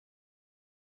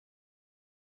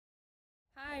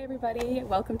Hi everybody,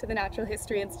 welcome to the Natural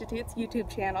History Institute's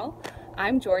YouTube channel.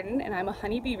 I'm Jordan and I'm a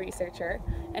honeybee researcher,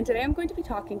 and today I'm going to be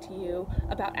talking to you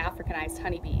about Africanized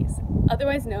honeybees,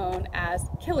 otherwise known as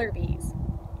killer bees.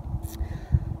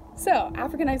 So,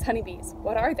 Africanized honeybees,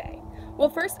 what are they? Well,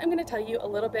 first I'm going to tell you a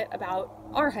little bit about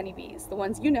our honeybees, the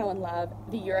ones you know and love,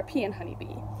 the European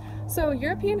honeybee. So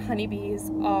European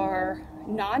honeybees are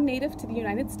non-native to the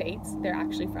United States. They're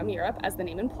actually from Europe, as the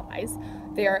name implies.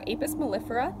 They are Apis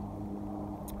mellifera,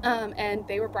 and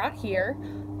they were brought here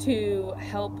to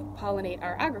help pollinate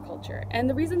our agriculture. And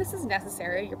the reason this is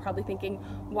necessary, you're probably thinking,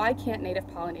 why can't native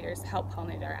pollinators help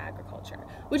pollinate our agriculture?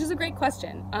 Which is a great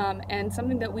question, and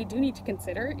something that we do need to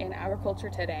consider in agriculture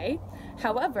today.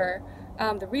 However,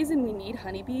 the reason we need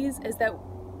honeybees is that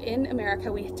in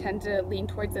America, we tend to lean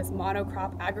towards this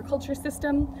monocrop agriculture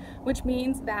system, which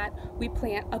means that we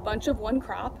plant a bunch of one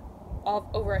crop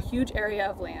over a huge area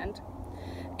of land.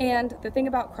 And the thing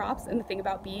about crops and the thing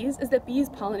about bees is that bees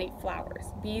pollinate flowers.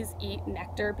 Bees eat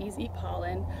nectar, bees eat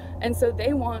pollen, and so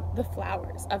they want the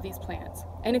flowers of these plants.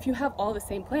 And if you have all the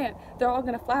same plant, they're all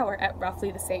going to flower at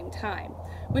roughly the same time,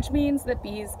 which means that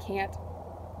bees can't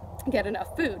get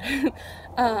enough food.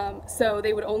 So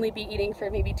they would only be eating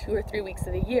for maybe 2 or 3 weeks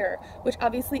of the year, which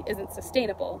obviously isn't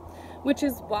sustainable, which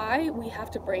is why we have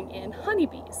to bring in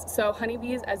honeybees. So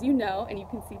honeybees, as you know, and you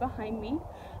can see behind me,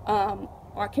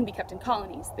 or can be kept in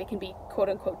colonies. They can be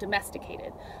quote-unquote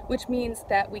domesticated, which means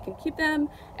that we can keep them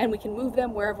and we can move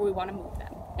them wherever we want to move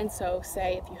them. And so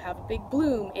say if you have a big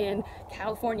bloom in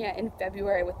California in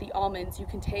February with the almonds,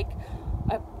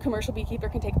 a commercial beekeeper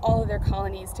can take all of their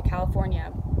colonies to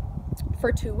California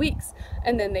for 2 weeks,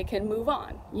 and then they can move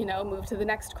on, move to the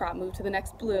next crop, move to the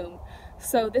next bloom.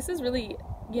 So this is really,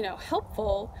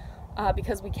 helpful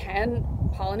because we can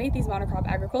pollinate these monocrop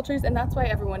agricultures, and that's why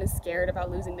everyone is scared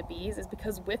about losing the bees, is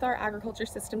because with our agriculture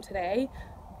system today,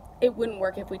 it wouldn't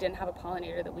work if we didn't have a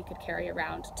pollinator that we could carry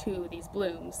around to these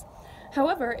blooms.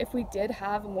 However, if we did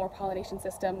have a more pollination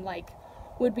system like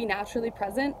would be naturally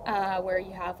present, where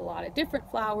you have a lot of different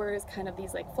flowers, kind of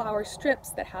these like flower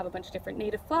strips that have a bunch of different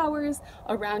native flowers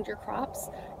around your crops,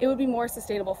 it would be more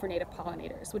sustainable for native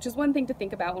pollinators, which is one thing to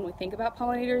think about when we think about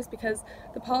pollinators, because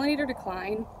the pollinator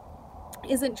decline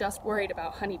isn't just worried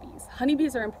about honeybees.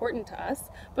 Honeybees are important to us,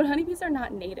 but honeybees are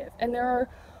not native, and there are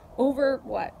over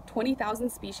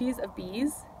 20,000 species of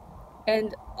bees,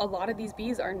 and a lot of these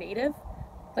bees are native.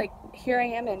 Like here I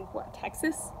am in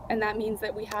Texas, and that means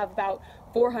that we have about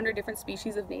 400 different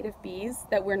species of native bees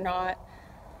that we're not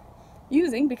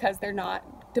using because they're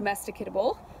not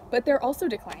domesticatable, but they're also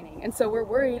declining. And so we're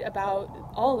worried about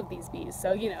all of these bees.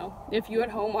 So, if you at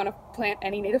home want to plant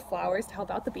any native flowers to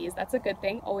help out the bees, that's a good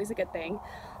thing, always a good thing.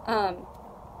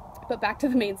 But back to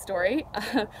the main story.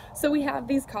 So we have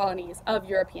these colonies of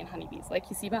European honeybees, like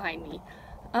you see behind me.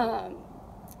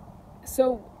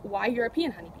 So why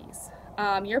European honeybees?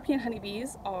 European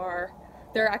honeybees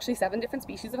there are actually 7 different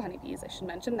species of honeybees, I should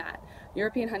mention that.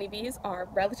 European honeybees are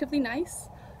relatively nice,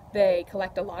 they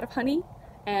collect a lot of honey,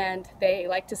 and they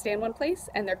like to stay in one place,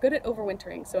 and they're good at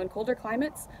overwintering. So in colder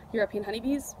climates, European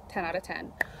honeybees, 10 out of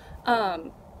 10.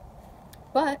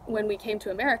 But when we came to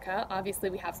America, obviously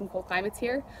we have some cold climates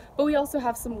here, but we also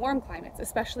have some warm climates,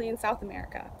 especially in South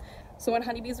America. So when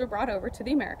honeybees were brought over to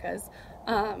the Americas,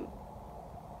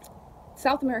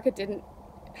 South America didn't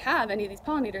have any of these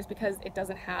pollinators because it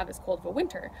doesn't have as cold of a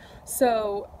winter.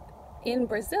 So in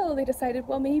Brazil, they decided,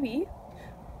 well, maybe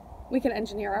we can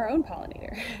engineer our own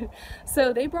pollinator.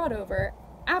 So they brought over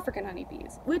African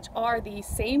honeybees, which are the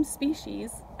same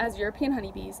species as European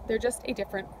honeybees. They're just a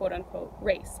different quote-unquote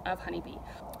race of honeybee.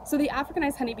 So the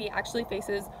Africanized honeybee actually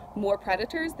faces more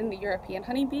predators than the European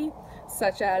honeybee,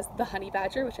 such as the honey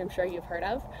badger, which I'm sure you've heard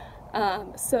of.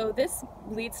 So this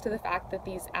leads to the fact that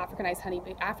these African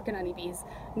honeybees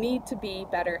need to be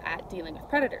better at dealing with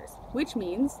predators, which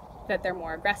means that they're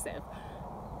more aggressive.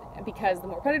 Because the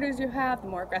more predators you have, the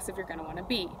more aggressive you're going to want to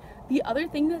be. The other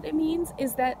thing that it means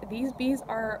is that these bees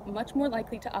are much more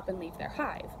likely to up and leave their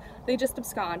hive. They just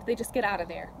abscond, they just get out of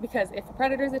there, because if a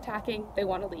predator is attacking, they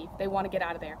want to leave, they want to get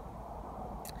out of there.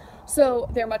 So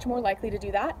they're much more likely to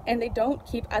do that, and they don't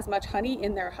keep as much honey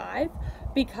in their hive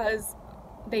because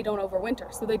they don't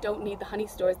overwinter, so they don't need the honey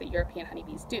stores that European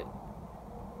honeybees do.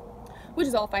 Which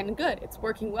is all fine and good, it's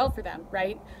working well for them,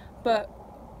 right? But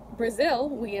Brazil,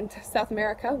 we in South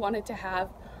America wanted to have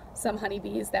some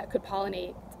honeybees that could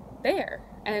pollinate there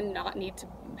and not need to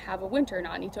have a winter,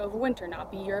 not need to overwinter, not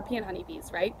be European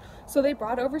honeybees, right? So they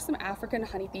brought over some African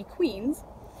honeybee queens,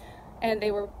 and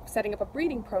they were setting up a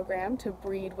breeding program to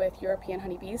breed with European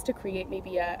honeybees to create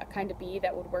maybe a kind of bee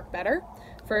that would work better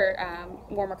for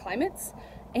warmer climates.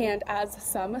 And as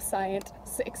some science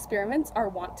experiments are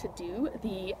wont to do,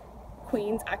 the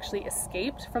queens actually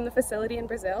escaped from the facility in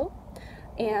Brazil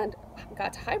and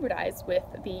got to hybridize with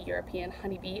the European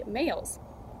honeybee males.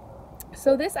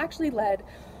 So this actually led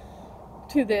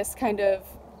to this kind of,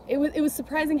 it was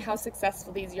surprising how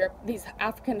successful these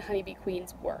African honeybee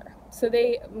queens were. So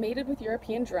they mated with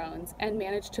European drones and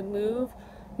managed to move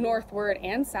northward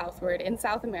and southward in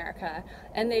South America,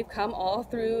 and they've come all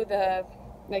through the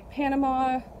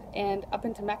Panama and up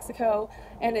into Mexico,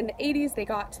 and in the 80s they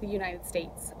got to the United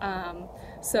States.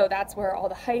 So that's where all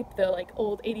the hype, the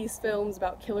old 80s films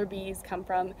about killer bees come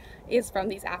from, is from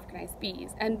these Africanized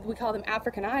bees. And we call them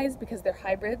Africanized because they're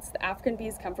hybrids. The African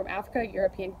bees come from Africa,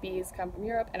 European bees come from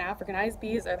Europe, and Africanized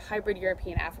bees are the hybrid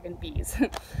European African bees.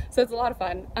 So it's a lot of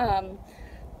fun.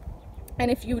 And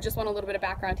if you just want a little bit of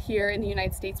background, here in the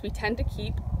United States we tend to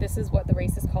keep, this is what the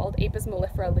race is called, Apis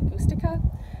mellifera ligustica,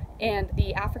 and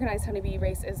the Africanized honeybee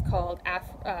race is called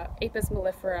Apis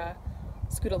mellifera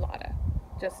scutellata,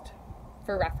 just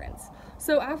for reference.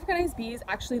 So Africanized bees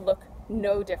actually look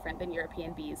no different than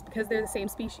European bees because they're the same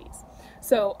species.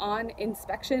 So on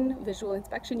inspection, visual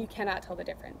inspection, you cannot tell the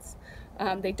difference.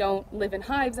 They don't live in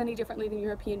hives any differently than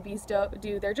European bees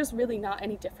do. They're just really not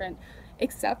any different,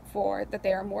 except for that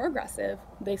they are more aggressive,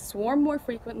 they swarm more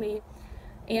frequently,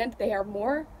 and they are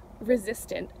more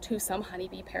resistant to some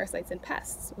honeybee parasites and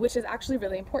pests, which is actually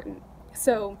really important.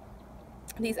 So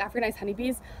these Africanized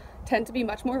honeybees tend to be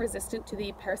much more resistant to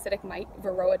the parasitic mite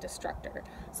Varroa destructor.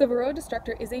 So Varroa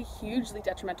destructor is a hugely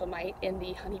detrimental mite in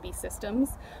the honeybee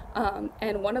systems,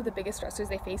 and one of the biggest stressors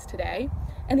they face today.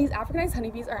 And these Africanized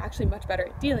honeybees are actually much better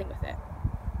at dealing with it,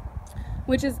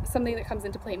 which is something that comes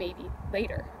into play maybe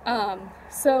later.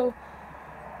 So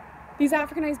these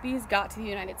Africanized bees got to the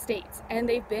United States, and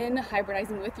they've been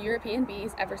hybridizing with European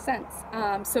bees ever since.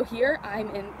 So here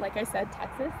I'm in, like I said,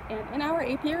 Texas, and in our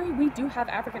apiary we do have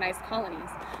Africanized colonies.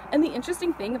 And the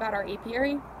interesting thing about our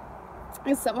apiary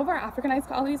is some of our Africanized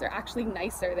colonies are actually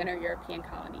nicer than our European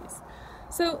colonies.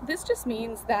 So this just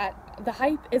means that the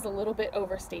hype is a little bit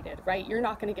overstated, right? You're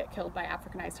not going to get killed by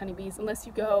Africanized honeybees unless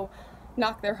you go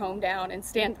knock their home down and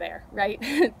stand there,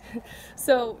 right?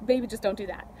 So maybe just don't do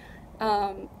that.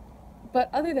 But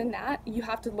other than that, you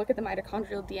have to look at the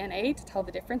mitochondrial DNA to tell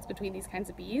the difference between these kinds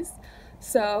of bees.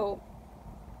 So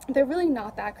they're really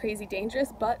not that crazy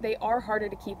dangerous, but they are harder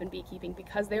to keep in beekeeping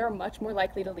because they are much more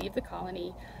likely to leave the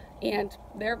colony, and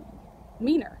they're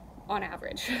meaner on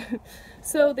average.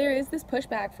 So there is this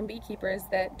pushback from beekeepers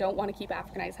that don't want to keep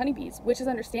Africanized honeybees, which is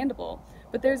understandable,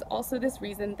 but there's also this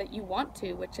reason that you want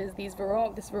to, which is this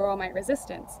Varroa mite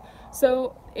resistance.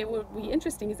 So it would be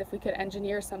interesting is if we could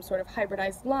engineer some sort of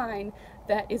hybridized line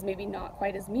that is maybe not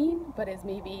quite as mean, but is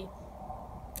maybe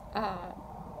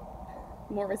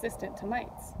more resistant to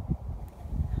mites.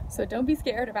 So don't be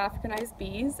scared of Africanized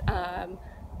bees.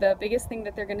 The biggest thing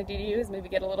that they're going to do to you is maybe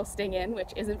get a little sting in,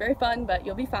 which isn't very fun, but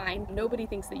you'll be fine. Nobody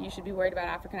thinks that you should be worried about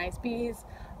Africanized bees.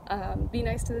 Be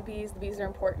nice to the bees are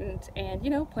important, and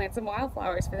plant some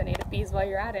wildflowers for the native bees while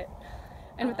you're at it.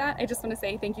 And with that, I just want to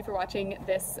say thank you for watching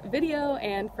this video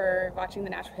and for watching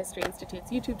the Natural History Institute's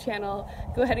YouTube channel.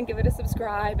 Go ahead and give it a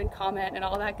subscribe and comment and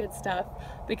all that good stuff,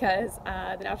 because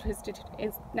the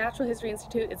Natural History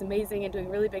Institute is amazing and doing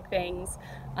really big things.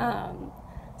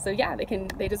 So yeah,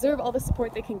 they deserve all the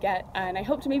support they can get, and I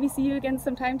hope to maybe see you again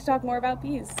sometime to talk more about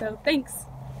bees. So thanks!